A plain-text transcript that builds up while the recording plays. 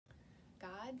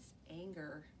God's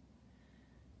anger.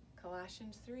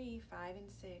 Colossians 3, 5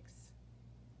 and 6.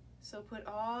 So put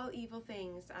all evil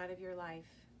things out of your life.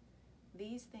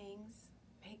 These things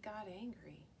make God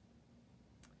angry.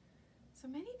 So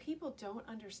many people don't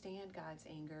understand God's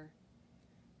anger.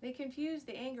 They confuse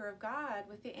the anger of God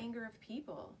with the anger of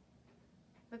people.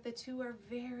 But the two are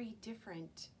very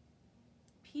different.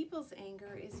 People's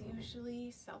anger is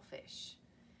usually selfish.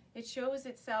 It shows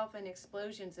itself in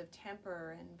explosions of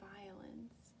temper and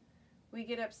violence. We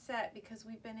get upset because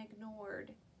we've been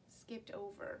ignored, skipped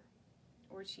over,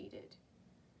 or cheated.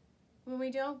 When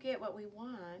we don't get what we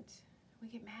want, we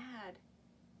get mad.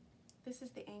 This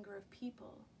is the anger of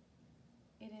people.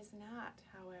 It is not,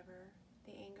 however,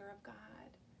 the anger of God.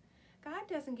 God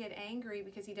doesn't get angry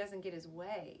because he doesn't get his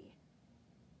way.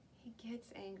 He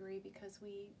gets angry because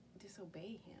we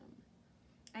disobey him.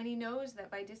 And he knows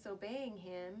that by disobeying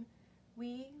him,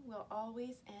 we will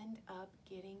always end up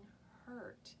getting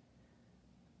hurt.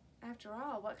 After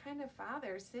all, what kind of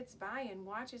father sits by and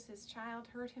watches his child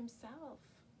hurt himself?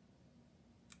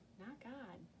 Not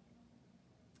God.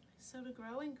 So to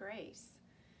grow in grace,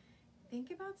 think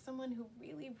about someone who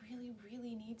really, really,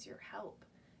 really needs your help.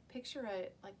 Picture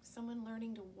it like someone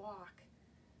learning to walk.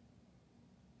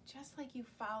 Just like you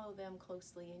follow them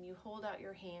closely and you hold out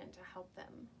your hand to help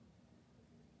them.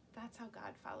 That's how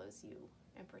God follows you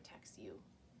and protects you.